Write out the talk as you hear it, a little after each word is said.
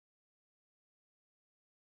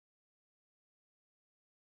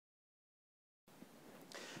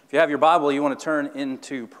If you have your Bible, you want to turn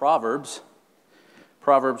into Proverbs.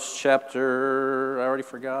 Proverbs chapter, I already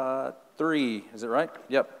forgot, 3. Is it right?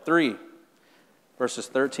 Yep, 3. Verses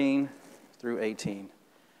 13 through 18.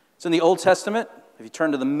 It's in the Old Testament. If you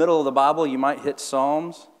turn to the middle of the Bible, you might hit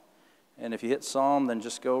Psalms. And if you hit Psalm, then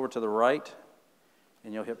just go over to the right,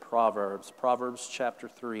 and you'll hit Proverbs. Proverbs chapter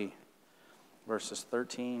 3, verses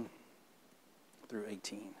 13 through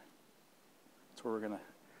 18. That's where we're going to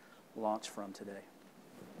launch from today.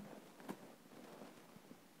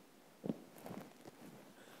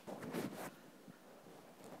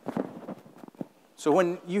 So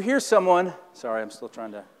when you hear someone, sorry, I'm still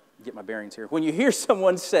trying to get my bearings here. When you hear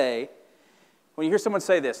someone say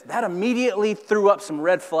this, that immediately threw up some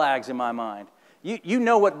red flags in my mind. You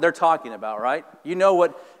know what they're talking about, right? You know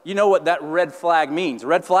what that red flag means.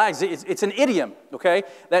 Red flags, it's an idiom, okay?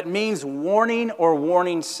 That means warning or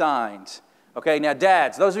warning signs. Okay, now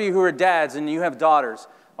dads, those of you who are dads and you have daughters,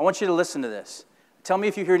 I want you to listen to this. Tell me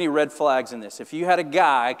if you hear any red flags in this. If you had a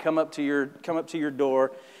guy come up to your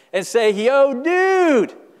door and say, "Yo,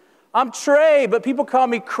 dude, I'm Trey, but people call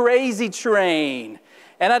me Crazy Train,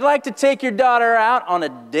 and I'd like to take your daughter out on a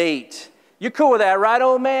date." You're cool with that, right,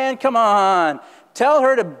 old man? Come on. Tell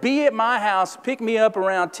her to be at my house, pick me up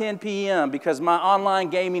around 10 p.m. because my online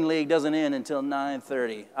gaming league doesn't end until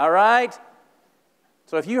 9:30. All right?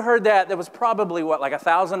 So if you heard that, there was probably, like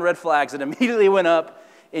 1,000 red flags that immediately went up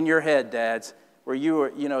in your head, dads, where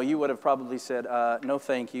you would have probably said, no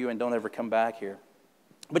thank you, and don't ever come back here.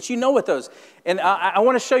 But you know what those, and I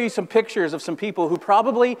want to show you some pictures of some people who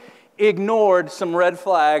probably ignored some red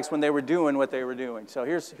flags when they were doing what they were doing. So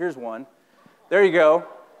here's one. There you go.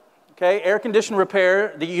 Okay, air condition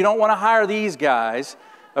repair. You don't want to hire these guys.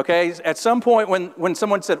 Okay, at some point when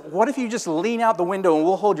someone said, "What if you just lean out the window and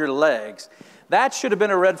we'll hold your legs?" That should have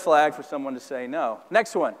been a red flag for someone to say no.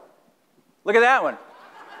 Next one. Look at that one.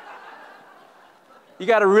 You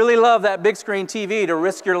got to really love that big screen TV to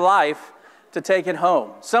risk your life to take it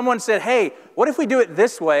home. Someone said, "Hey, what if we do it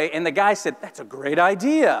this way?" And the guy said, "That's a great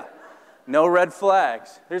idea." No red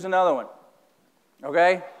flags. Here's another one.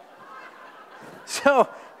 Okay? So,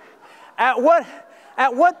 at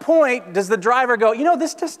what point does the driver go,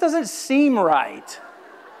 this just doesn't seem right?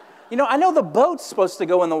 I know the boat's supposed to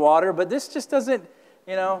go in the water, but this just doesn't,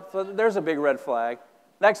 so there's a big red flag.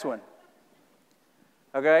 Next one.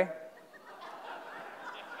 Okay?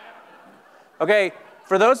 Okay,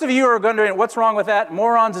 for those of you who are wondering what's wrong with that,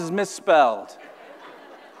 morons is misspelled.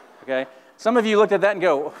 Okay? Some of you looked at that and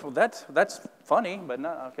go, well, that's funny, but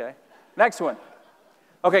not, okay. Next one.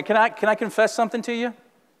 Okay, can I confess something to you?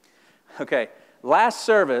 Okay, last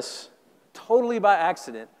service, totally by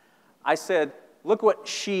accident, I said, "Look what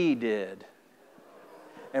she did."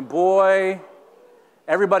 And boy,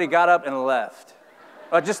 everybody got up and left.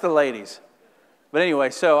 Just the ladies. But anyway,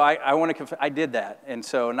 so I want to confess, I did that, and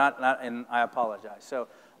so and I apologize. So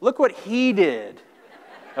look what he did,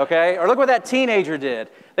 okay? Or look what that teenager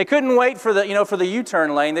did. They couldn't wait for the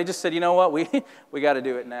U-turn lane. They just said, "You know what? We got to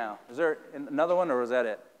do it now." Is there another one, or was that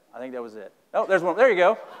it? I think that was it. Oh, there's one. There you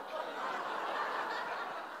go.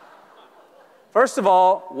 First of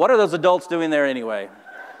all, what are those adults doing there anyway?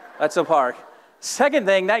 That's a park. Second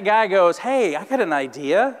thing, that guy goes, "Hey, I got an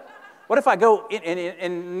idea. What if I go?"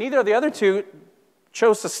 And neither of the other two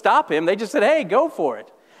chose to stop him. They just said, "Hey, go for it."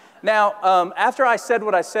 Now, after I said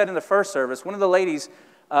what I said in the first service, one of the ladies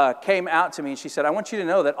came out to me and she said, "I want you to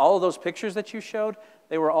know that all of those pictures that you showed,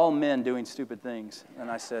 they were all men doing stupid things." And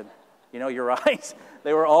I said, "You're right.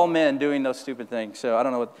 They were all men doing those stupid things." So I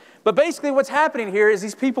don't know what. But basically what's happening here is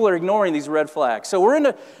these people are ignoring these red flags. So we're in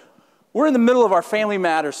the middle of our Family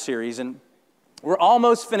Matters series, and we're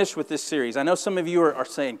almost finished with this series. I know some of you are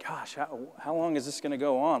saying, "Gosh, how long is this going to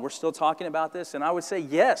go on? We're still talking about this?" And I would say,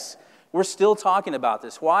 yes, we're still talking about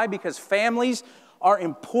this. Why? Because families are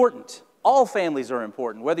important. All families are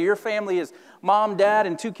important. Whether your family is mom, dad,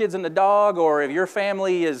 and 2 kids and a dog, or if your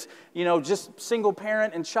family is, just single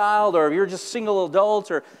parent and child, or if you're just single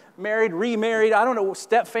adult, or married, remarried, I don't know,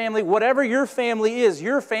 step family, whatever your family is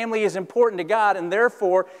important to God, and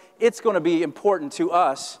therefore it's going to be important to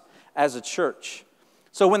us as a church.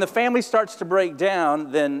 So when the family starts to break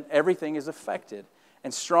down, then everything is affected.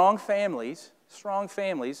 And strong families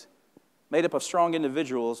made up of strong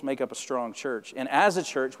individuals make up a strong church. And as a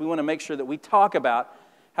church, we want to make sure that we talk about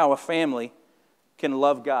how a family can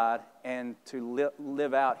love God and to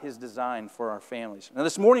live out His design for our families. Now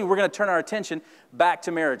this morning, we're going to turn our attention back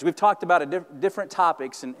to marriage. We've talked about different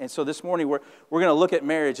topics, and so this morning we're going to look at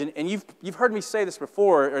marriage. And you've heard me say this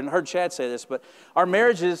before, and heard Chad say this, but our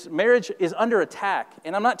marriage is under attack.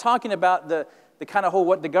 And I'm not talking about the the kind of whole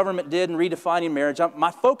what the government did in redefining marriage. My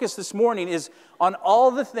focus this morning is on all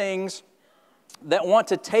the things that want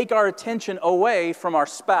to take our attention away from our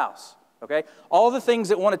spouse. Okay? All the things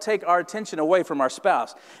that want to take our attention away from our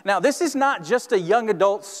spouse. Now, this is not just a young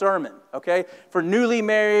adult sermon, okay? For newly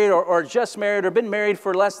married or just married or been married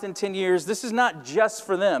for less than 10 years. This is not just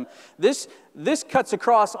for them. This cuts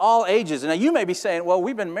across all ages. Now, you may be saying, well,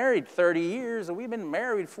 we've been married 30 years and we've been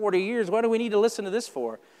married 40 years. What do we need to listen to this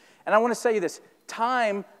for? And I want to say this.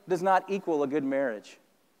 Time does not equal a good marriage,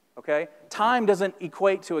 okay? Time doesn't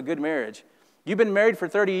equate to a good marriage. You've been married for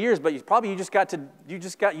 30 years, but you just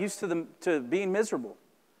got used to being miserable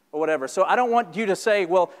or whatever. So I don't want you to say,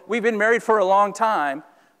 well, we've been married for a long time,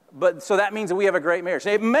 but so that means that we have a great marriage.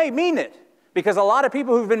 It may mean it, because a lot of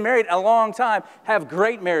people who've been married a long time have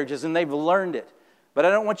great marriages and they've learned it. But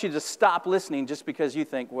I don't want you to stop listening just because you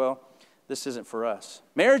think, well, this isn't for us.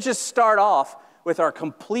 Marriages start off with our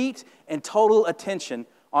complete and total attention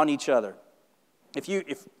on each other. If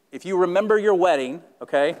you remember your wedding,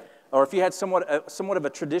 okay, or if you had somewhat of a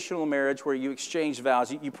traditional marriage where you exchanged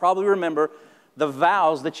vows, you probably remember the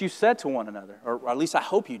vows that you said to one another, or at least I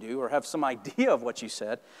hope you do, or have some idea of what you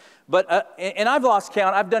said. But and I've lost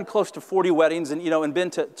count. I've done close to 40 weddings, and been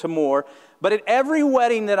to more. But at every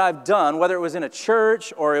wedding that I've done, whether it was in a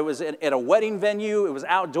church or it was at a wedding venue, it was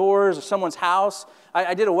outdoors or someone's house.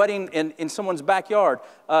 I did a wedding in someone's backyard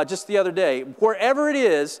just the other day. Wherever it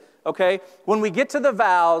is. Okay, when we get to the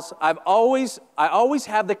vows, I always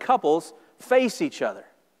have the couples face each other.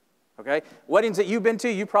 Okay, weddings that you've been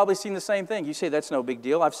to, you've probably seen the same thing. You say, that's no big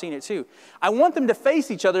deal. I've seen it too. I want them to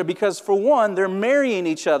face each other because, for one, they're marrying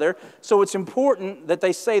each other, so it's important that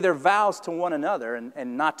they say their vows to one another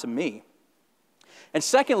and not to me. And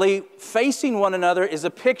secondly, facing one another is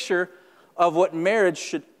a picture of what marriage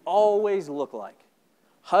should always look like.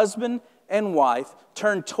 Husband and wife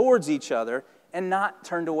turn towards each other and not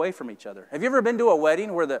turned away from each other. Have you ever been to a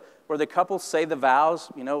wedding where the couples say the vows,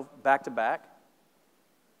 back to back?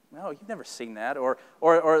 No, you've never seen that. Or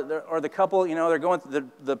the couple, they're going through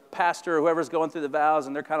the pastor or whoever's going through the vows,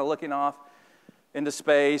 and they're kind of looking off into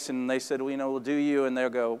space, and they said, well, we'll do you, and they'll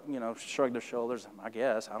go, shrug their shoulders. I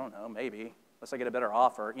guess, I don't know, maybe, unless I get a better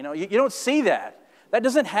offer. You don't see that. That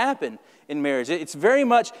doesn't happen in marriage. It's very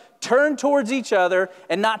much turned towards each other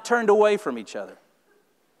and not turned away from each other.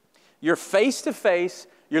 You're face to face,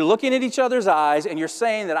 you're looking at each other's eyes, and you're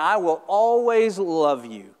saying that I will always love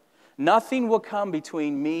you. Nothing will come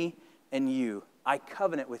between me and you. I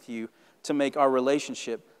covenant with you to make our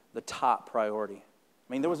relationship the top priority.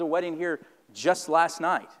 There was a wedding here just last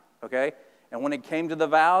night, okay? And when it came to the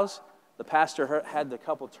vows, the pastor had the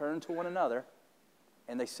couple turn to one another,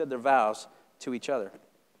 and they said their vows to each other.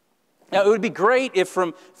 Now, it would be great if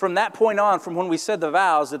from that point on, from when we said the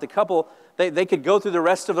vows, that the couple, they could go through the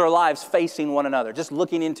rest of their lives facing one another, just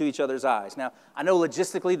looking into each other's eyes. Now, I know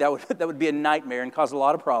logistically that would be a nightmare and cause a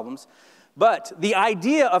lot of problems. But the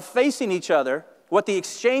idea of facing each other, what the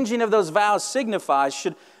exchanging of those vows signifies,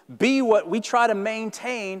 should be what we try to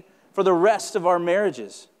maintain for the rest of our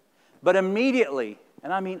marriages. But immediately,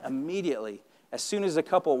 and I mean immediately, as soon as a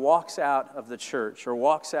couple walks out of the church or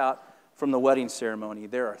walks out from the wedding ceremony,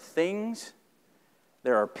 there are things,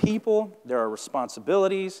 there are people, there are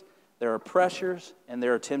responsibilities, there are pressures, and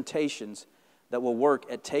there are temptations that will work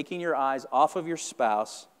at taking your eyes off of your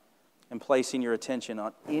spouse and placing your attention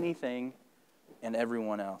on anything and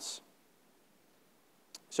everyone else.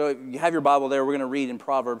 So if you have your Bible there, we're going to read in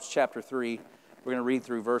Proverbs chapter 3. We're going to read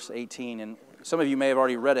through verse 18. And some of you may have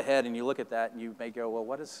already read ahead, and you look at that and you may go, well,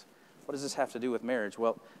 what does this have to do with marriage?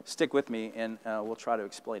 Well, stick with me and we'll try to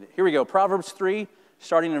explain it. Here we go. Proverbs 3,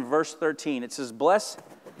 starting in verse 13. It says, Blessed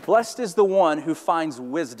is the one who finds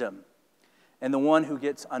wisdom and the one who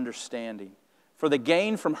gets understanding. For the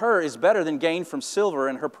gain from her is better than gain from silver,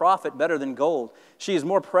 and her profit better than gold. She is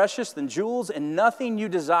more precious than jewels, and nothing you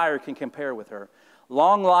desire can compare with her.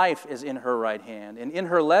 Long life is in her right hand, and in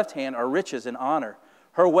her left hand are riches and honor.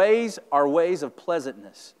 Her ways are ways of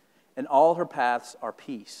pleasantness, and all her paths are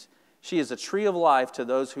peace. She is a tree of life to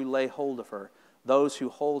those who lay hold of her. Those who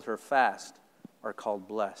hold her fast are called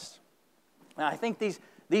blessed. Now, I think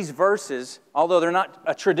these verses, although they're not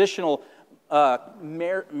a traditional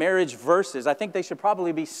marriage verses, I think they should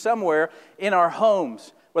probably be somewhere in our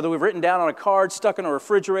homes, whether we've written down on a card, stuck in a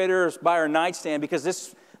refrigerator, or by our nightstand, because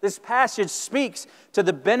this passage speaks to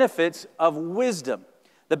the benefits of wisdom.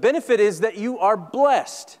 The benefit is that you are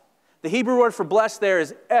blessed. The Hebrew word for blessed there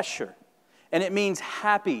is esher, and it means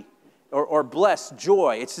happy or blessed,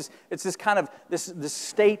 joy. It's this kind of this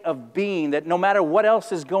state of being that no matter what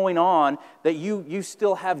else is going on, that you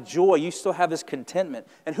still have joy, you still have this contentment.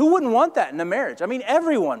 And who wouldn't want that in a marriage?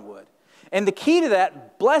 Everyone would. And the key to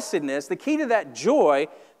that blessedness, the key to that joy,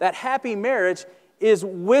 that happy marriage is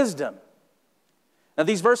wisdom. Now,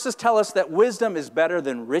 these verses tell us that wisdom is better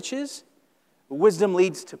than riches. Wisdom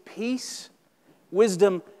leads to peace.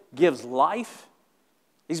 Wisdom gives life.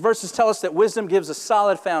 These verses tell us that wisdom gives a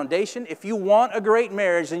solid foundation. If you want a great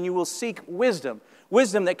marriage, then you will seek wisdom.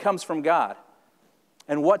 Wisdom that comes from God.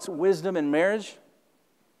 And what's wisdom in marriage?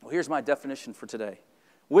 Well, here's my definition for today.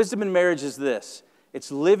 Wisdom in marriage is this. It's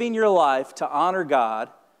living your life to honor God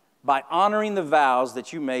by honoring the vows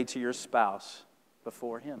that you made to your spouse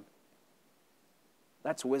before Him.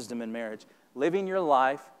 That's wisdom in marriage. Living your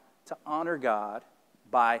life to honor God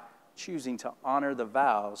by choosing to honor the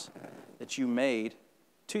vows that you made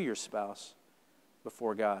to your spouse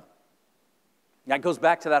before God. That goes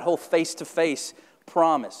back to that whole face-to-face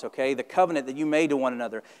promise, okay? The covenant that you made to one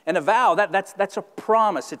another. And a vow, that's a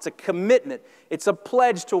promise. It's a commitment. It's a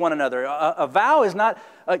pledge to one another. A vow is not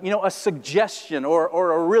a suggestion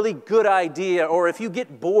or a really good idea, or if you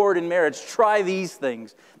get bored in marriage, try these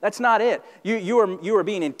things. That's not it. You are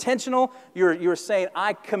being intentional. You're saying,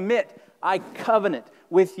 I commit, I covenant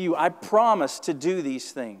with you. I promise to do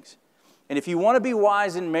these things. And if you want to be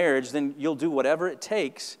wise in marriage, then you'll do whatever it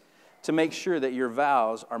takes to make sure that your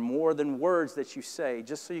vows are more than words that you say,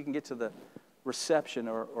 just so you can get to the reception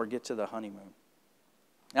or get to the honeymoon.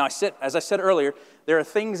 Now, as I said earlier, there are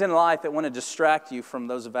things in life that want to distract you from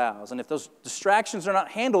those vows. And if those distractions are not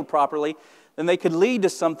handled properly, then they could lead to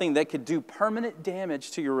something that could do permanent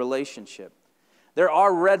damage to your relationship. There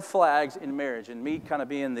are red flags in marriage. And me kind of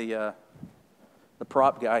being the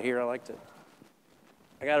prop guy here,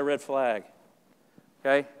 I got a red flag,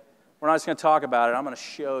 okay? We're not just going to talk about it. I'm going to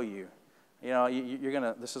show you.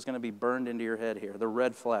 This is going to be burned into your head here, the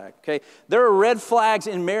red flag, okay? There are red flags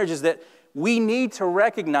in marriages that we need to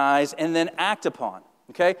recognize and then act upon,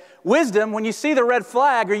 okay? Wisdom, when you see the red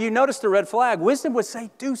flag or you notice the red flag, wisdom would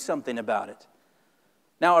say, do something about it.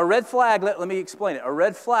 Now, a red flag, let me explain it. A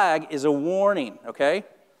red flag is a warning, okay?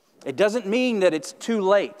 It doesn't mean that it's too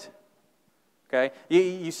late. Okay,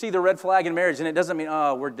 you see the red flag in marriage, and it doesn't mean,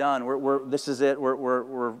 oh, we're done. This is it.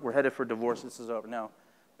 We're headed for divorce. This is over. No,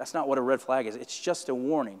 that's not what a red flag is. It's just a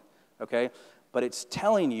warning. Okay, but it's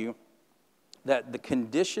telling you that the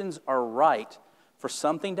conditions are right for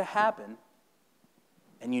something to happen,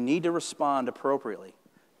 and you need to respond appropriately.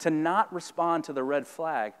 To not respond to the red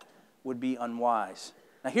flag would be unwise.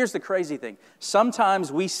 Now, here's the crazy thing.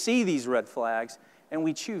 Sometimes we see these red flags, and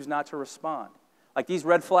we choose not to respond. Like these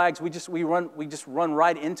red flags, we just run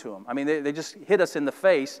right into them. I mean, they just hit us in the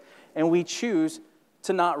face, and we choose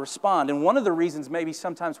to not respond. And one of the reasons maybe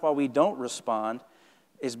sometimes why we don't respond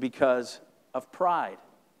is because of pride.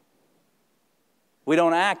 We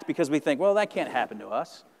don't act because we think, well, that can't happen to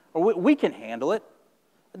us, or we can handle it.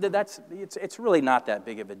 It's really not that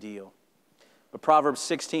big of a deal. But Proverbs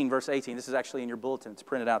 16, verse 18, this is actually in your bulletin. It's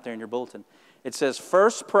printed out there in your bulletin. It says,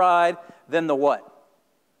 first pride, then the what?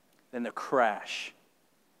 Then the crash.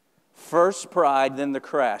 First pride, then the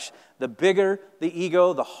crash. The bigger the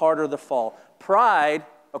ego, the harder the fall. Pride,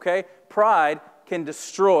 okay? Pride can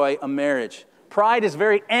destroy a marriage. Pride is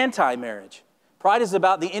very anti-marriage. Pride is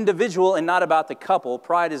about the individual and not about the couple.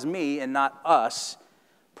 Pride is me and not us.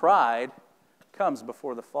 Pride comes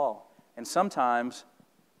before the fall. And sometimes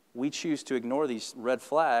we choose to ignore these red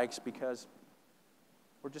flags because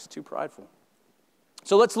we're just too prideful.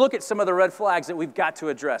 So let's look at some of the red flags that we've got to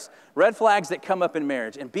address. Red flags that come up in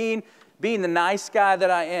marriage. And being the nice guy that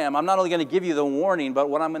I am, I'm not only going to give you the warning, but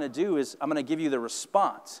what I'm going to do is I'm going to give you the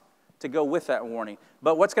response to go with that warning.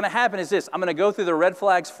 But what's going to happen is this. I'm going to go through the red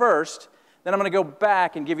flags first, then I'm going to go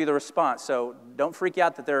back and give you the response. So don't freak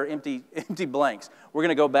out that there are empty blanks. We're going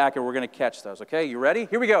to go back and we're going to catch those, okay? You ready?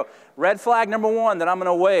 Here we go. Red flag number one that I'm going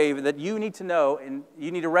to wave that you need to know, and you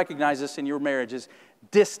need to recognize this in your marriage, is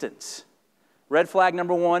distance. Red flag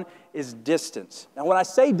number one is distance. Now, when I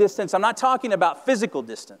say distance, I'm not talking about physical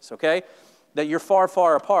distance, okay? That you're far,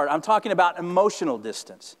 far apart. I'm talking about emotional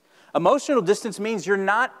distance. Emotional distance means you're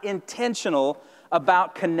not intentional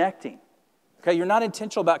about connecting. Okay, you're not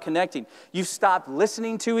intentional about connecting. You've stopped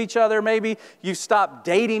listening to each other, maybe. You've stopped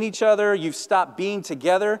dating each other. You've stopped being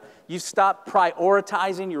together. You've stopped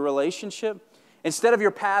prioritizing your relationship. Instead of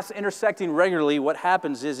your paths intersecting regularly, what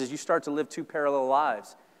happens is you start to live two parallel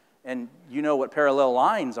lives. And you know what parallel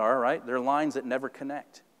lines are, right? They're lines that never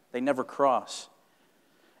connect. They never cross.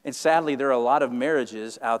 And sadly, there are a lot of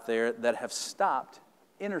marriages out there that have stopped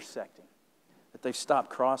intersecting, that they've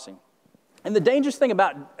stopped crossing. And the dangerous thing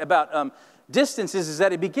about distance is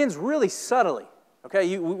that it begins really subtly.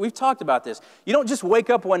 Okay, we've talked about this. You don't just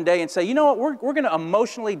wake up one day and say, you know what, we're going to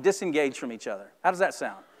emotionally disengage from each other. How does that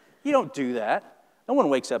sound? You don't do that. No one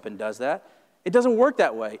wakes up and does that. It doesn't work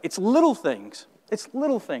that way. It's little things. It's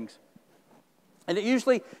little things. And it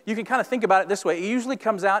usually, you can kind of think about it this way. It usually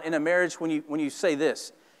comes out in a marriage when you say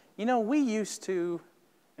this. We used to,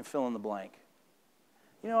 and fill in the blank.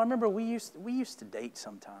 I remember we used to date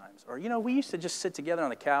sometimes. Or, we used to just sit together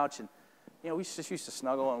on the couch and, we just used to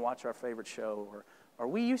snuggle and watch our favorite show. Or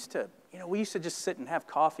we used to just sit and have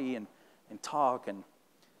coffee and talk.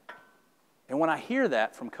 And when I hear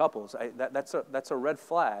that from couples, that's a red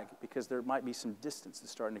flag because there might be some distance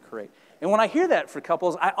that's starting to create. And when I hear that for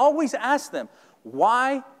couples, I always ask them,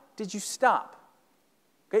 why did you stop?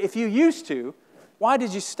 Okay, if you used to, why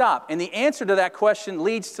did you stop? And the answer to that question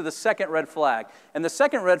leads to the second red flag. And the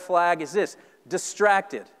second red flag is this: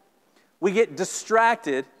 distracted. We get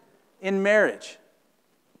distracted in marriage.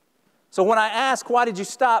 So when I ask, why did you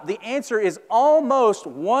stop? The answer is almost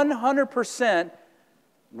 100%,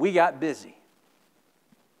 we got busy.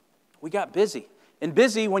 We got busy. And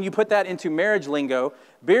busy, when you put that into marriage lingo,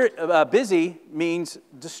 busy means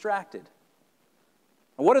distracted.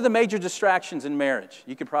 What are the major distractions in marriage?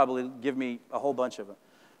 You could probably give me a whole bunch of them.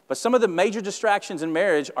 But some of the major distractions in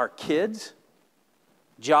marriage are kids,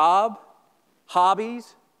 job,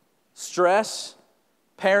 hobbies, stress,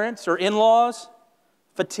 parents or in-laws,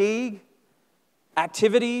 fatigue,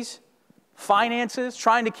 activities, finances,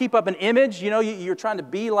 trying to keep up an image. You're trying to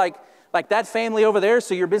be like that family over there,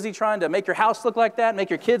 so you're busy trying to make your house look like that,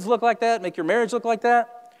 make your kids look like that, make your marriage look like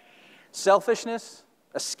that. Selfishness,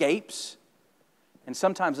 escapes, and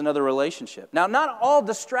sometimes another relationship. Now, not all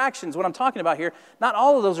distractions, what I'm talking about here, not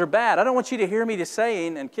all of those are bad. I don't want you to hear me just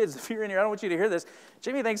saying, and kids, if you're in here, I don't want you to hear this,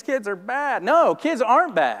 Jimmy thinks kids are bad. No, kids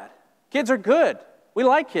aren't bad. Kids are good. We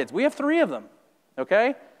like kids. We have 3 of them, okay?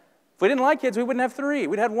 If we didn't like kids, we wouldn't have 3.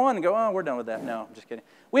 We'd have 1 and go, oh, we're done with that. No, I'm just kidding.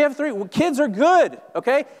 We have 3. Well, kids are good,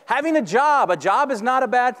 okay? Having a job is not a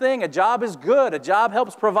bad thing. A job is good. A job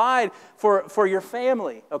helps provide for your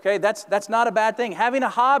family, okay? That's not a bad thing. Having a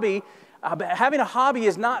hobby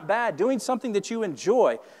is not bad. Doing something that you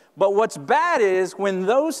enjoy. But what's bad is when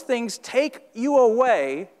those things take you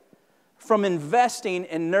away from investing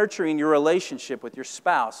and nurturing your relationship with your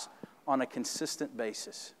spouse on a consistent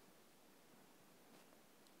basis.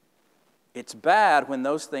 It's bad when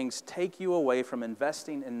those things take you away from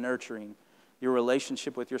investing and nurturing your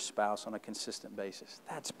relationship with your spouse on a consistent basis.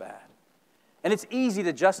 That's bad. And it's easy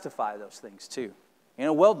to justify those things too.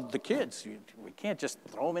 The kids, we can't just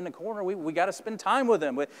throw them in the corner. We got to spend time with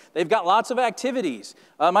them. They've got lots of activities.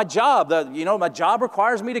 My job, my job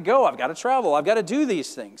requires me to go. I've got to travel. I've got to do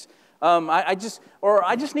these things. I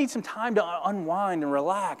just need some time to unwind and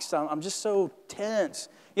relax. I'm just so tense.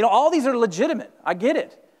 All these are legitimate. I get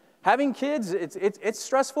it. Having kids, it's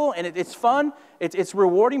stressful and it's fun. It's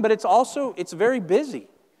rewarding, but it's very busy.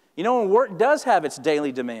 And work does have its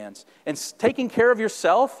daily demands. And taking care of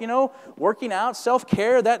yourself, working out,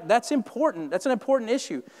 self-care, that's important. That's an important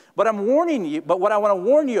issue. But I'm warning you, but what I want to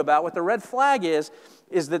warn you about, what the red flag is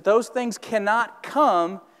that those things cannot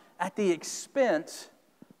come at the expense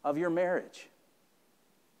of your marriage.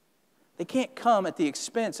 They can't come at the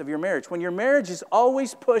expense of your marriage. When your marriage is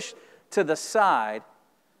always pushed to the side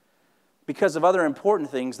because of other important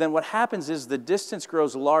things, then what happens is the distance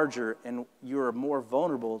grows larger and you're more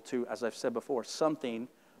vulnerable to, as I've said before, something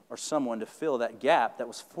or someone to fill that gap that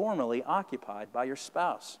was formerly occupied by your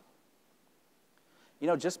spouse.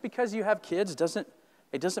 Just because you have kids doesn't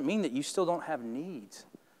mean that you still don't have needs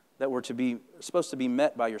that were supposed to be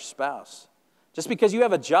met by your spouse. Just because you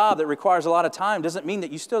have a job that requires a lot of time doesn't mean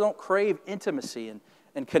that you still don't crave intimacy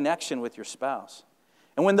and connection with your spouse.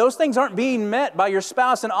 And when those things aren't being met by your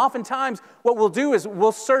spouse, and oftentimes what we'll do is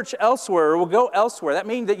we'll search elsewhere or we'll go elsewhere. That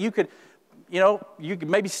means that you could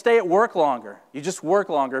maybe stay at work longer. You just work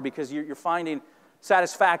longer because you're finding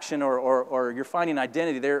satisfaction or you're finding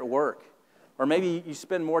identity there at work. Or maybe you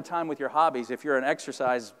spend more time with your hobbies. If you're an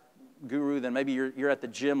exercise guru, then maybe you're at the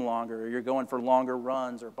gym longer or you're going for longer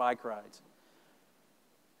runs or bike rides.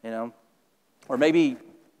 Or maybe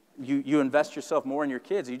you invest yourself more in your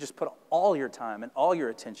kids. You just put all your time and all your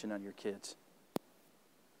attention on your kids.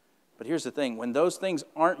 But here's the thing. When those things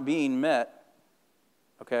aren't being met,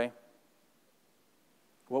 okay,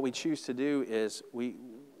 what we choose to do is we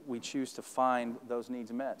choose to find those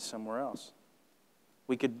needs met somewhere else.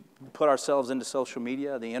 We could put ourselves into social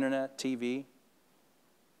media, the internet, TV.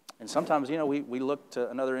 And sometimes, we look to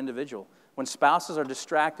another individual. When spouses are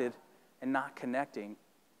distracted and not connecting,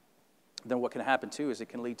 then what can happen too is it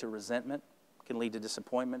can lead to resentment, can lead to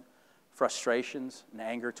disappointment, frustrations, and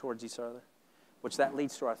anger towards each other, which that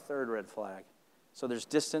leads to our third red flag. So there's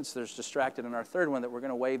distance, there's distracted, and our third one that we're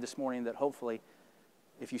going to wave this morning that hopefully,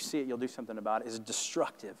 if you see it, you'll do something about it, is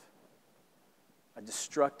destructive. a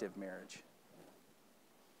destructive marriage.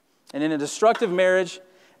 And in a destructive marriage,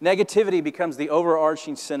 negativity becomes the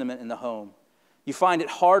overarching sentiment in the home. You find it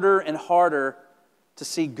harder and harder to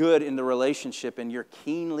see good in the relationship, and you're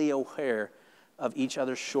keenly aware of each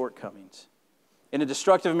other's shortcomings. In a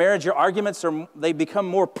destructive marriage, your arguments they become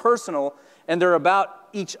more personal, and they're about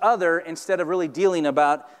each other instead of really dealing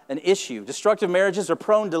about an issue. Destructive marriages are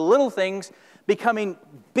prone to little things becoming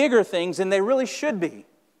bigger things than they really should be.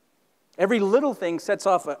 Every little thing sets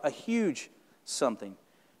off a huge something.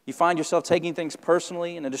 You find yourself taking things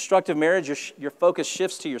personally. In a destructive marriage, your focus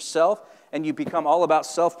shifts to yourself, and you become all about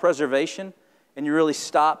self-preservation, and you really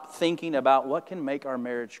stop thinking about what can make our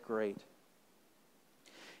marriage great.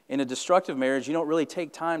 In a destructive marriage, you don't really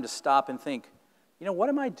take time to stop and think, what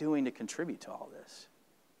am I doing to contribute to all this?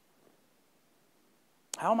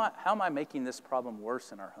 How am I making this problem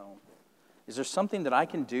worse in our home? Is there something that I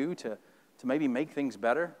can do to maybe make things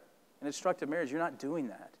better? In a destructive marriage, you're not doing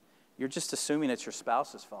that. You're just assuming it's your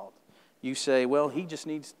spouse's fault. You say, well, he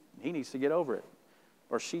needs to get over it.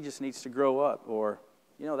 Or she just needs to grow up. Or,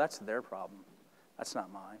 that's their problem. That's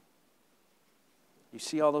not mine. You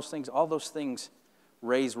see all those things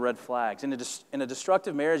raise red flags. In a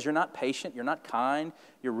destructive marriage, you're not patient, you're not kind,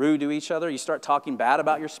 you're rude to each other. You start talking bad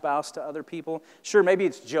about your spouse to other people. Sure, maybe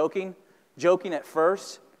it's joking at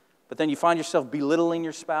first, but then you find yourself belittling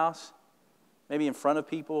your spouse, maybe in front of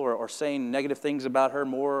people, or saying negative things about her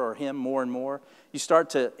more or him more and more. You start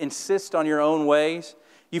to insist on your own ways.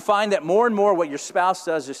 You find that more and more what your spouse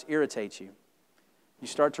does just irritates you. You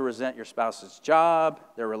start to resent your spouse's job,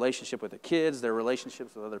 their relationship with the kids, their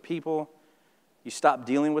relationships with other people. You stop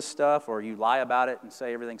dealing with stuff, or you lie about it and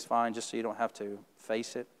say everything's fine just so you don't have to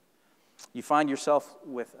face it. You find yourself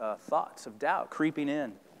with thoughts of doubt creeping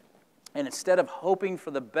in. And instead of hoping for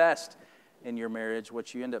the best in your marriage,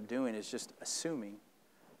 what you end up doing is just assuming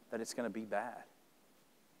that it's going to be bad.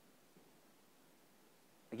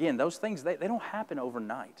 Again, those things, they don't happen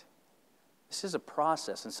overnight. This is a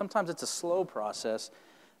process, and sometimes it's a slow process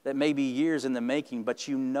that may be years in the making, but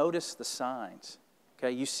you notice the signs.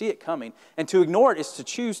 Okay, you see it coming. And to ignore it is to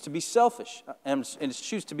choose to be selfish, and to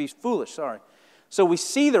choose to be foolish, So we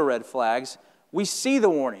see the red flags, we see the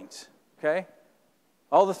warnings, okay?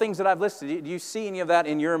 All the things that I've listed, do you see any of that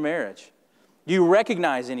in your marriage? Do you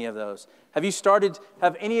recognize any of those?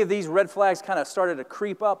 Have any of these red flags kind of started to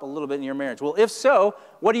creep up a little bit in your marriage? Well, if so,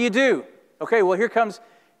 what do? Okay, well, here comes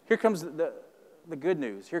the good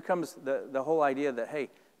news. Here comes the whole idea that, hey,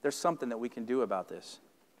 there's something that we can do about this.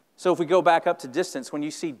 So if we go back up to distance, when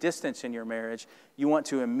you see distance in your marriage, you want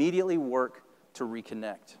to immediately work to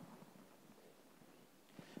reconnect.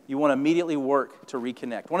 You want to immediately work to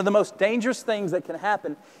reconnect. One of the most dangerous things that can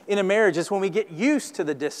happen in a marriage is when we get used to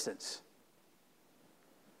the distance.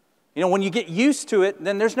 When you get used to it,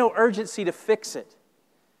 then there's no urgency to fix it.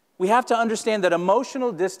 We have to understand that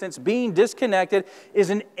emotional distance, being disconnected, is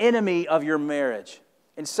an enemy of your marriage.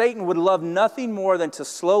 And Satan would love nothing more than to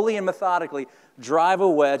slowly and methodically drive a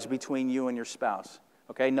wedge between you and your spouse.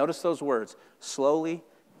 Okay, notice those words, slowly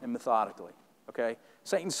and methodically. Okay,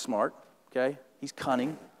 Satan's smart. Okay, he's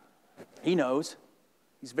cunning. He knows.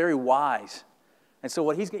 He's very wise. And so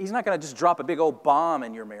he's not going to just drop a big old bomb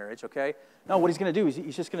in your marriage, okay? No, what he's going to do is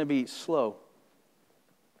he's just going to be slow.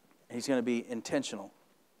 And he's going to be intentional.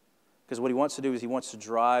 Because what he wants to do is he wants to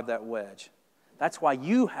drive that wedge. That's why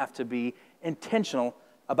you have to be intentional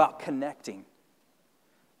about connecting.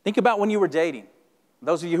 Think about when you were dating.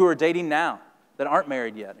 Those of you who are dating now that aren't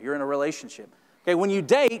married yet, you're in a relationship. Okay, when you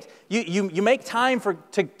date, you make time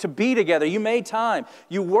to be together. You made time.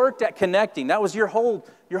 You worked at connecting. That was your whole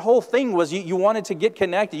thing was you wanted to get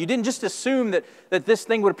connected. You didn't just assume that this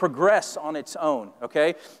thing would progress on its own,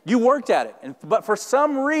 okay? You worked at it. But for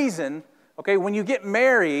some reason, okay, when you get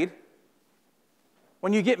married,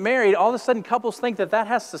 all of a sudden couples think that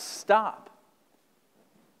has to stop.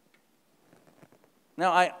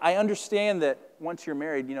 Now, I understand that once you're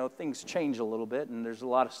married, things change a little bit, and there's a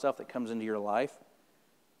lot of stuff that comes into your life.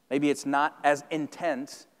 Maybe it's not as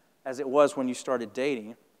intense as it was when you started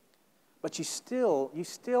dating, but you still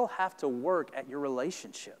have to work at your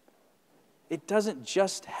relationship. It doesn't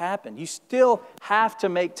just happen. You still have to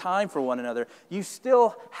make time for one another. You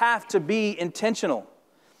still have to be intentional.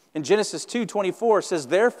 In Genesis 2:24 it says,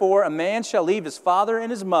 "Therefore a man shall leave his father and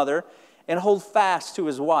his mother and hold fast to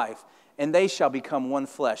his wife, and they shall become one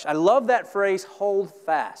flesh." I love that phrase, hold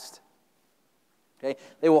fast. Okay?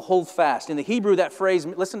 They will hold fast. In the Hebrew, that phrase,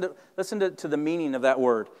 listen to the meaning of that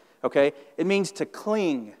word. Okay? It means to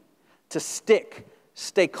cling, to stick,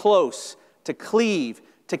 stay close, to cleave,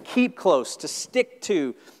 to keep close, to stick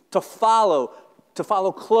to follow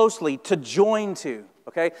closely, to join to.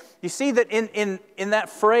 Okay? You see that in that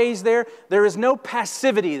phrase there is no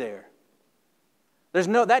passivity there.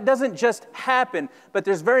 That doesn't just happen, but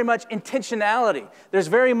there's very much intentionality. There's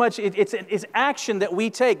very much, it's action that we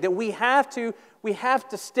take, that we have to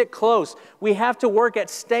stick close. We have to work at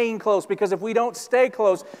staying close, because if we don't stay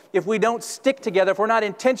close, if we don't stick together, if we're not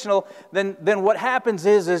intentional, then what happens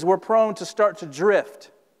is we're prone to start to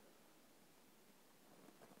drift.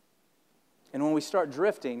 And when we start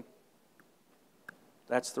drifting,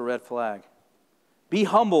 that's the red flag. Be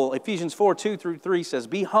humble. Ephesians 4:2-3 says,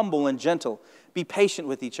 be humble and gentle. Be patient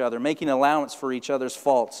with each other, making allowance for each other's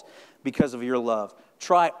faults because of your love.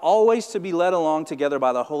 Try always to be led along together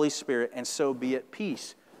by the Holy Spirit, and so be at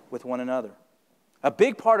peace with one another. A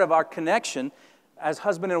big part of our connection as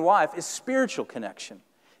husband and wife is spiritual connection.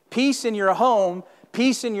 Peace in your home,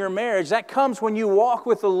 peace in your marriage, that comes when you walk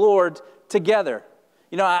with the Lord together.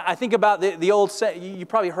 You know, I think about the old saying, you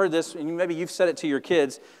probably heard this, and maybe you've said it to your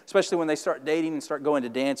kids, especially when they start dating and start going to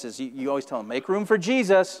dances. You always tell them, make room for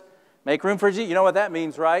Jesus. Make room for Jesus. You know what that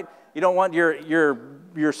means, right? You don't want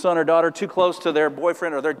your son or daughter too close to their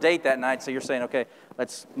boyfriend or their date that night, so you're saying, okay,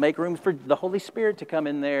 let's make room for the Holy Spirit to come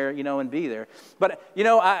in there, and be there. But,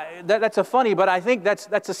 that's a funny, but I think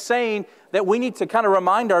that's a saying that we need to kind of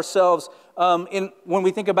remind ourselves when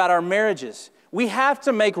we think about our marriages. We have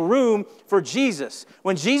to make room for Jesus.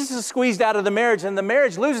 When Jesus is squeezed out of the marriage, and the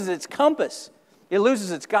marriage loses its compass, it loses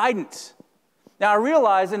its guidance. Now, I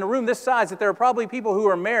realize in a room this size that there are probably people who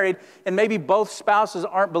are married and maybe both spouses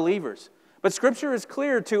aren't believers. But Scripture is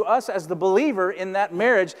clear to us as the believer in that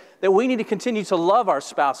marriage that we need to continue to love our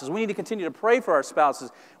spouses. We need to continue to pray for our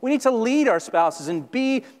spouses. We need to lead our spouses and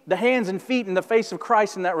be the hands and feet in the face of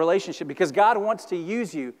Christ in that relationship, because God wants to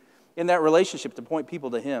use you in that relationship to point people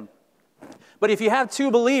to Him. But if you have two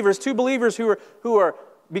believers who are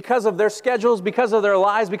because of their schedules, because of their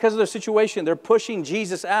lives, because of their situation, they're pushing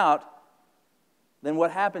Jesus out, then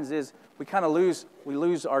what happens is we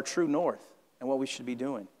lose our true north and what we should be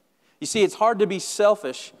doing. You see, it's hard to be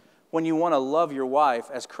selfish when you want to love your wife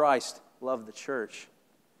as Christ loved the church.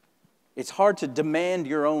 It's hard to demand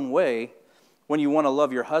your own way when you want to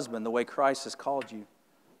love your husband the way Christ has called you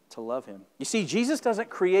to love him. You see, Jesus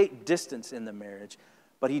doesn't create distance in the marriage,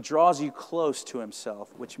 but He draws you close to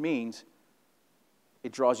Himself, which means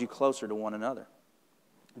it draws you closer to one another.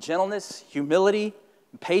 Gentleness, humility,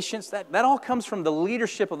 patience, that all comes from the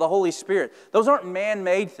leadership of the Holy Spirit. Those aren't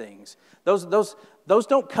man-made things. Those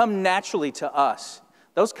don't come naturally to us.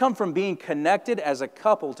 Those come from being connected as a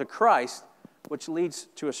couple to Christ, which leads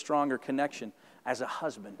to a stronger connection as a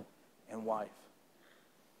husband and wife.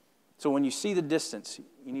 So when you see the distance,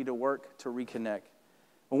 you need to work to reconnect.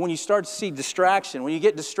 But when you start to see distraction, when you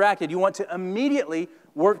get distracted, you want to immediately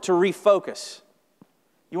work to refocus.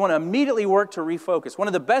 You want to immediately work to refocus. One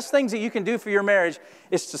of the best things that you can do for your marriage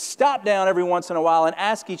is to stop down every once in a while and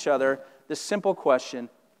ask each other this simple question: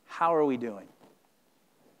 how are we doing?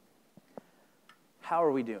 How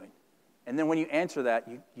are we doing? And then when you answer that,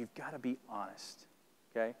 you've got to be honest,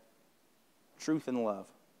 okay? Truth and love.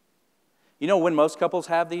 You know when most couples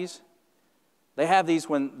have these? They have these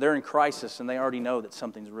when they're in crisis and they already know that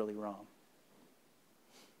something's really wrong.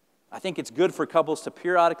 I think it's good for couples to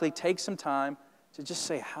periodically take some time to just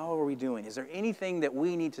say, how are we doing? Is there anything that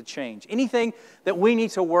we need to change? Anything that we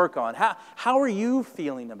need to work on? How are you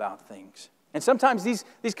feeling about things? And sometimes these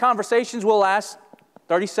conversations will last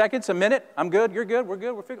 30 seconds, a minute. I'm good, you're good, we're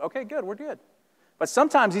good, okay, good, we're good. But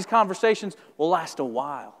sometimes these conversations will last a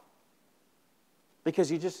while.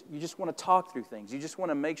 Because you just want to talk through things. You just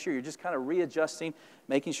want to make sure you're just kind of readjusting,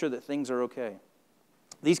 making sure that things are okay.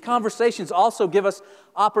 These conversations also give us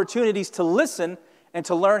opportunities to listen and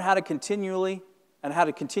to learn how to continue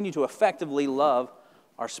to effectively love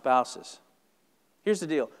our spouses. Here's the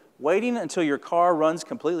deal. Waiting until your car runs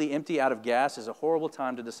completely empty out of gas is a horrible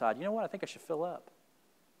time to decide, you know what, I think I should fill up.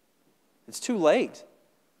 It's too late.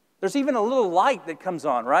 There's even a little light that comes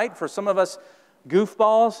on, right? For some of us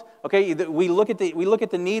goofballs, okay, we look at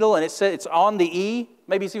the needle and it's on the E,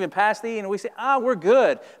 maybe it's even past the E, and we say, we're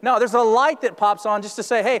good. No, there's a light that pops on just to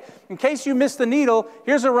say, hey, in case you missed the needle,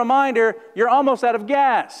 here's a reminder, you're almost out of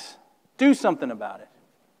gas. Do something about it.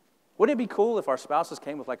 Wouldn't it be cool if our spouses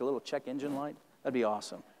came with like a little check engine light? That'd be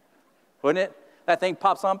awesome. Wouldn't it? That thing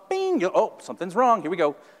pops on, bing, something's wrong, here we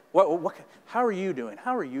go. How are you doing?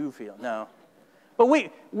 How are you feeling? No. But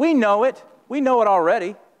we know it. We know it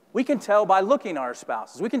already. We can tell by looking at our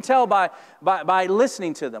spouses. We can tell by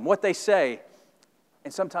listening to them, what they say,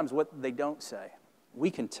 and sometimes what they don't say.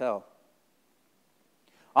 We can tell.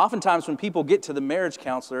 Oftentimes when people get to the marriage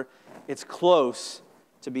counselor, it's close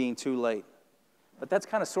to being too late. But that's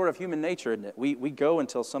kind of sort of human nature, isn't it? We go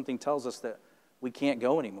until something tells us that we can't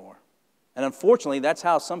go anymore. And unfortunately, that's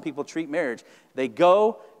how some people treat marriage. They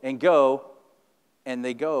go and go, and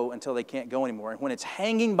they go until they can't go anymore. And when it's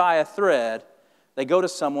hanging by a thread, they go to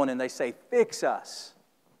someone and they say, fix us.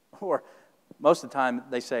 Or most of the time,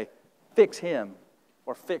 they say, fix him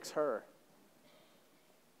or fix her.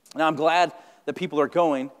 Now, I'm glad that people are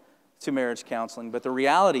going to marriage counseling, but the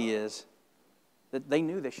reality is that they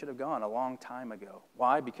knew they should have gone a long time ago.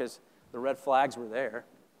 Why? Because the red flags were there.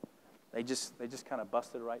 They just kind of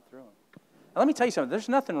busted right through them. Now, let me tell you something. There's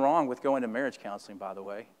nothing wrong with going to marriage counseling, by the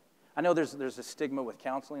way. I know there's a stigma with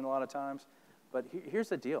counseling a lot of times, but here's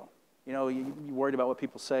the deal. You know, you're worried about what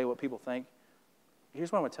people say, what people think.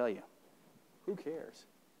 Here's what I'm going to tell you. Who cares?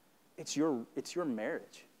 It's your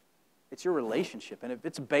marriage. It's your relationship. And if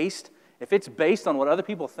it's based on what other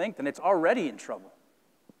people think, then it's already in trouble.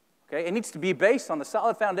 Okay? It needs to be based on the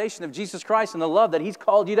solid foundation of Jesus Christ and the love that He's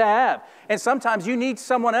called you to have. And sometimes you need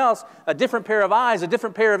someone else, a different pair of eyes, a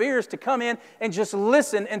different pair of ears to come in and just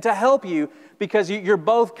listen and to help you because you're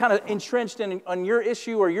both kind of entrenched on your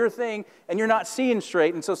issue or your thing and you're not seeing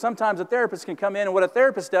straight. And so sometimes a therapist can come in, and what a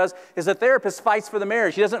therapist does is a therapist fights for the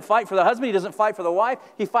marriage. He doesn't fight for the husband. He doesn't fight for the wife.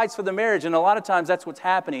 He fights for the marriage. And a lot of times that's what's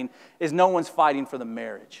happening is no one's fighting for the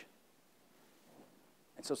marriage.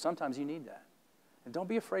 And so sometimes you need that. And don't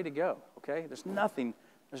be afraid to go, okay? There's nothing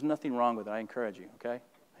wrong with it. I encourage you, okay?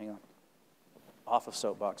 Hang on. Off of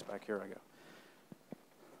soapbox, back here I go.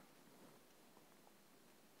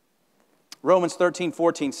 Romans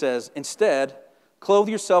 13:14 says, instead, clothe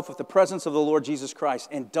yourself with the presence of the Lord Jesus Christ,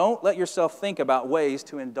 and don't let yourself think about ways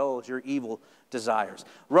to indulge your evil desires.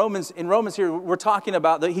 In Romans here, we're talking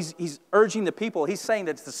about that he's urging the people. He's saying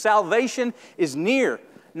that the salvation is near.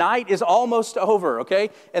 Night is almost over, okay?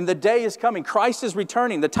 And the day is coming. Christ is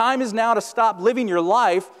returning. The time is now to stop living your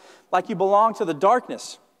life like you belong to the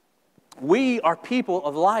darkness. We are people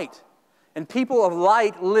of light. And people of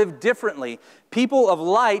light live differently. People of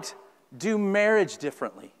light do marriage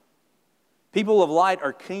differently. People of light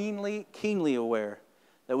are keenly aware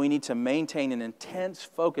that we need to maintain an intense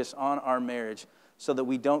focus on our marriage so that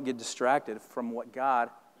we don't get distracted from what God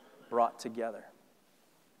brought together.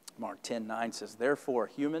 Mark 10:9 says, therefore,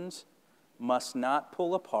 humans must not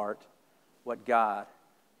pull apart what God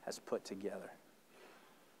has put together.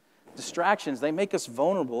 Distractions, they make us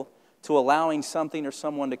vulnerable to allowing something or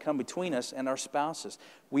someone to come between us and our spouses.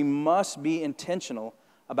 We must be intentional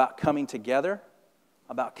about coming together,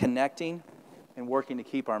 about connecting, and working to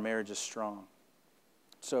keep our marriages strong.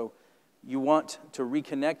 So you want to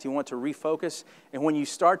reconnect, you want to refocus, and when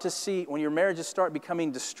your marriages start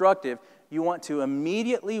becoming destructive, you want to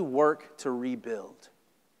immediately work to rebuild.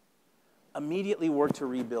 Immediately work to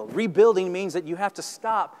rebuild. Rebuilding means that you have to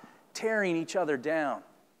stop tearing each other down.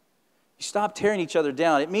 You stop tearing each other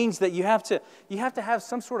down. It means that you have to have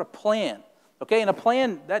some sort of plan. Okay, and a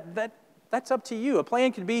plan that's up to you. A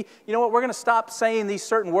plan could be, you know what, we're going to stop saying these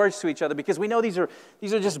certain words to each other because we know these are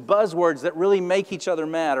just buzzwords that really make each other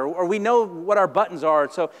mad, or we know what our buttons are.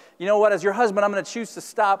 So, you know what, as your husband, I'm going to choose to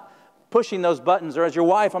stop pushing those buttons, or as your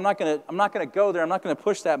wife, I'm not going to go there. I'm not going to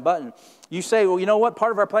push that button. You say, well, you know what?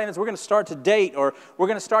 Part of our plan is we're going to start to date, or we're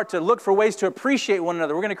going to start to look for ways to appreciate one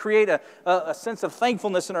another. We're going to create a sense of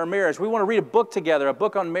thankfulness in our marriage. We want to read a book together, a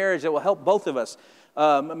book on marriage that will help both of us.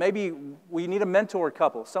 Maybe we need a mentor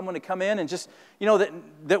couple, someone to come in and just, you know,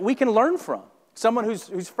 that we can learn from. Someone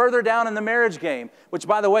who's further down in the marriage game, which,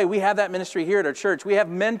 by the way, we have that ministry here at our church. We have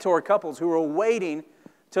mentor couples who are waiting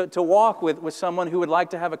to walk with someone who would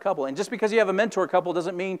like to have a couple. And just because you have a mentor couple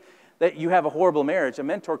doesn't mean that you have a horrible marriage. A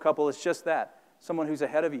mentor couple is just that. Someone who's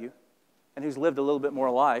ahead of you and who's lived a little bit more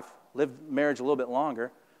life, lived marriage a little bit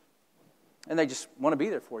longer, and they just want to be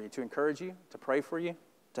there for you, to encourage you, to pray for you,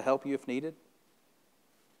 to help you if needed.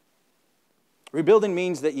 Rebuilding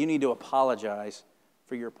means that you need to apologize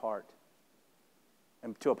for your part.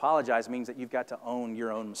 And to apologize means that you've got to own your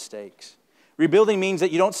own mistakes. Rebuilding means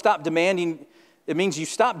that you don't stop demanding. It means you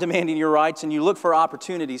stop demanding your rights and you look for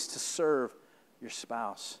opportunities to serve your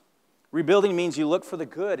spouse. Rebuilding means you look for the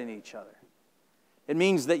good in each other. It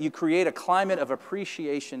means that you create a climate of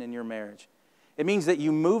appreciation in your marriage. It means that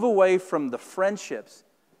you move away from the friendships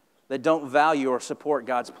that don't value or support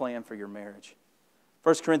God's plan for your marriage.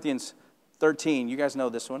 1 Corinthians 13, you guys know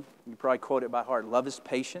this one. You probably quote it by heart. Love is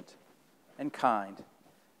patient and kind.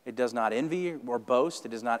 It does not envy or boast.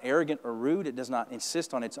 It is not arrogant or rude. It does not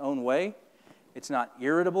insist on its own way. It's not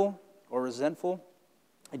irritable or resentful.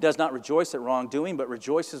 It does not rejoice at wrongdoing, but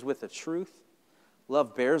rejoices with the truth.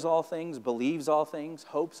 Love bears all things, believes all things,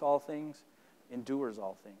 hopes all things, endures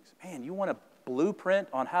all things. Man, you want a blueprint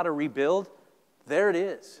on how to rebuild? There it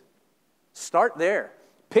is. Start there.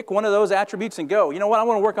 Pick one of those attributes and go. You know what? I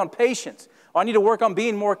want to work on patience. I need to work on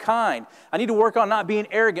being more kind. I need to work on not being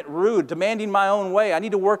arrogant, rude, demanding my own way. I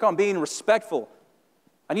need to work on being respectful.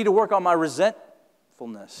 I need to work on my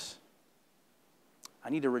resentfulness. I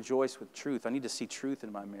need to rejoice with truth. I need to see truth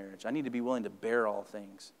in my marriage. I need to be willing to bear all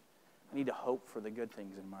things. I need to hope for the good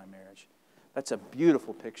things in my marriage. That's a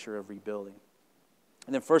beautiful picture of rebuilding.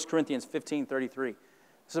 And then 1 Corinthians 15:33.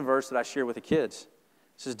 This is a verse that I share with the kids.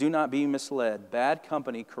 It says, do not be misled. Bad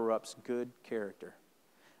company corrupts good character.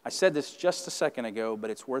 I said this just a second ago, but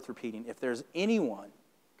it's worth repeating. If there's anyone,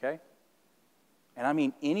 okay, and I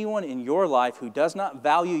mean anyone in your life who does not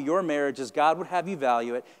value your marriage as God would have you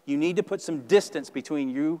value it, you need to put some distance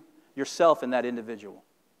between yourself and that individual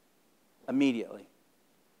immediately.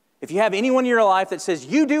 If you have anyone in your life that says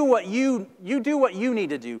you do what you need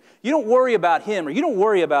to do, you don't worry about him or you don't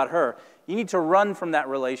worry about her, you need to run from that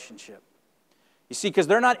relationship. You see, because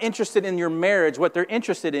they're not interested in your marriage. What they're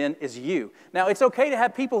interested in is you. Now, it's okay to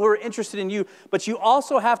have people who are interested in you, but you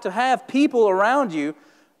also have to have people around you,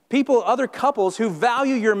 other couples who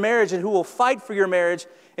value your marriage and who will fight for your marriage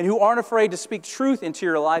and who aren't afraid to speak truth into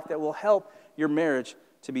your life that will help your marriage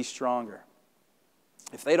to be stronger.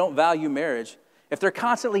 If they don't value marriage, if they're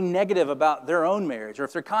constantly negative about their own marriage, or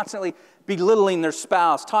if they're constantly belittling their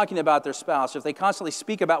spouse, talking about their spouse, or if they constantly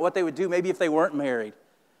speak about what they would do maybe if they weren't married,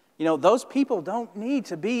 those people don't need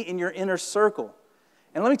to be in your inner circle.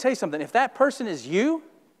 And let me tell you something. If that person is you,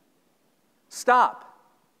 stop.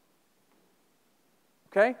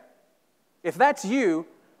 Okay? If that's you,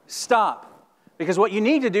 stop. Because what you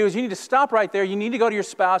need to do is you need to stop right there. You need to go to your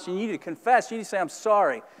spouse. You need to confess. You need to say, I'm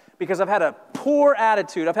sorry. Because I've had a poor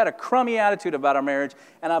attitude. I've had a crummy attitude about our marriage.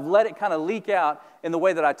 And I've let it kind of leak out in the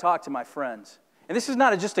way that I talk to my friends. And this is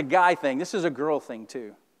not just a guy thing. This is a girl thing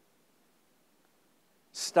too.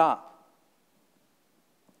 Stop.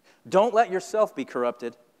 Don't let yourself be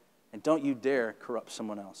corrupted, and don't you dare corrupt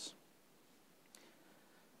someone else.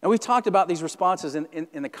 Now, we've talked about these responses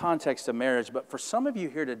in the context of marriage, but for some of you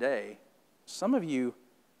here today, some of you,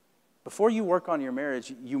 before you work on your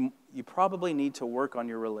marriage, you probably need to work on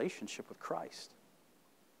your relationship with Christ.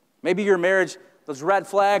 Maybe your marriage, those red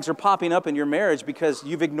flags are popping up in your marriage because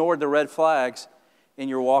you've ignored the red flags in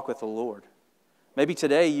your walk with the Lord. Maybe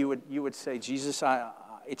today you would say, Jesus,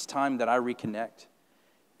 it's time that I reconnect.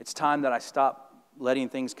 It's time that I stop letting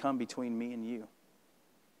things come between me and you.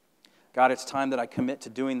 God, it's time that I commit to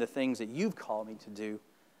doing the things that you've called me to do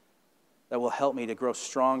that will help me to grow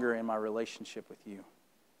stronger in my relationship with you.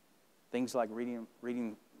 Things like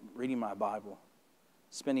reading my Bible,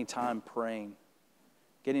 spending time praying,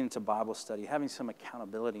 getting into Bible study, having some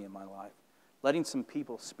accountability in my life, letting some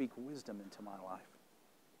people speak wisdom into my life.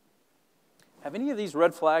 Have any of these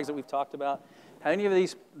red flags that we've talked about, have any of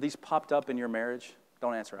these popped up in your marriage?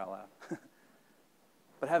 Don't answer out loud.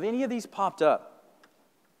 But have any of these popped up?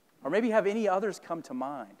 Or maybe have any others come to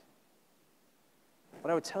mind? What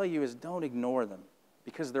I would tell you is don't ignore them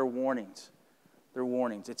because they're warnings. They're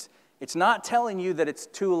warnings. It's not telling you that it's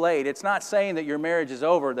too late. It's not saying that your marriage is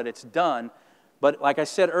over, that it's done. But like I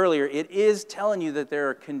said earlier, it is telling you that there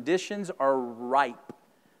are conditions are ripe.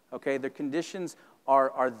 Okay, the conditions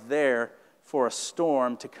are there for a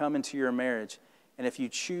storm to come into your marriage. And if you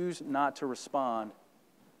choose not to respond,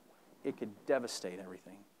 it could devastate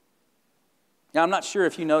everything. Now, I'm not sure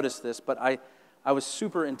if you noticed this, but I was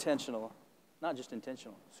super intentional, not just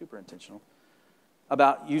intentional, super intentional,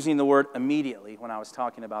 about using the word immediately when I was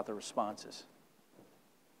talking about the responses. I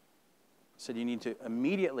said you need to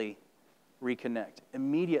immediately reconnect,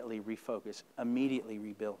 immediately refocus, immediately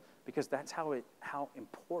rebuild, because that's how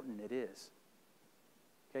important it is.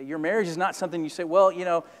 Okay, your marriage is not something you say, well,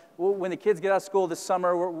 when the kids get out of school this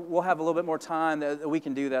summer, we'll have a little bit more time that we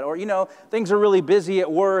can do that. Or, things are really busy at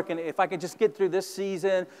work, and if I could just get through this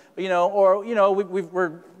season, we've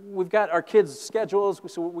got our kids' schedules,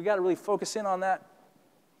 so we got to really focus in on that.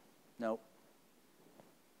 No.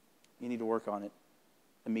 You need to work on it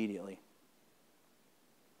immediately.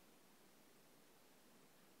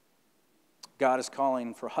 God is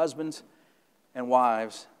calling for husbands and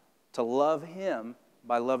wives to love Him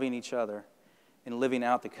by loving each other and living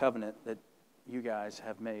out the covenant that you guys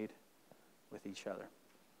have made with each other.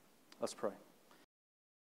 Let's pray.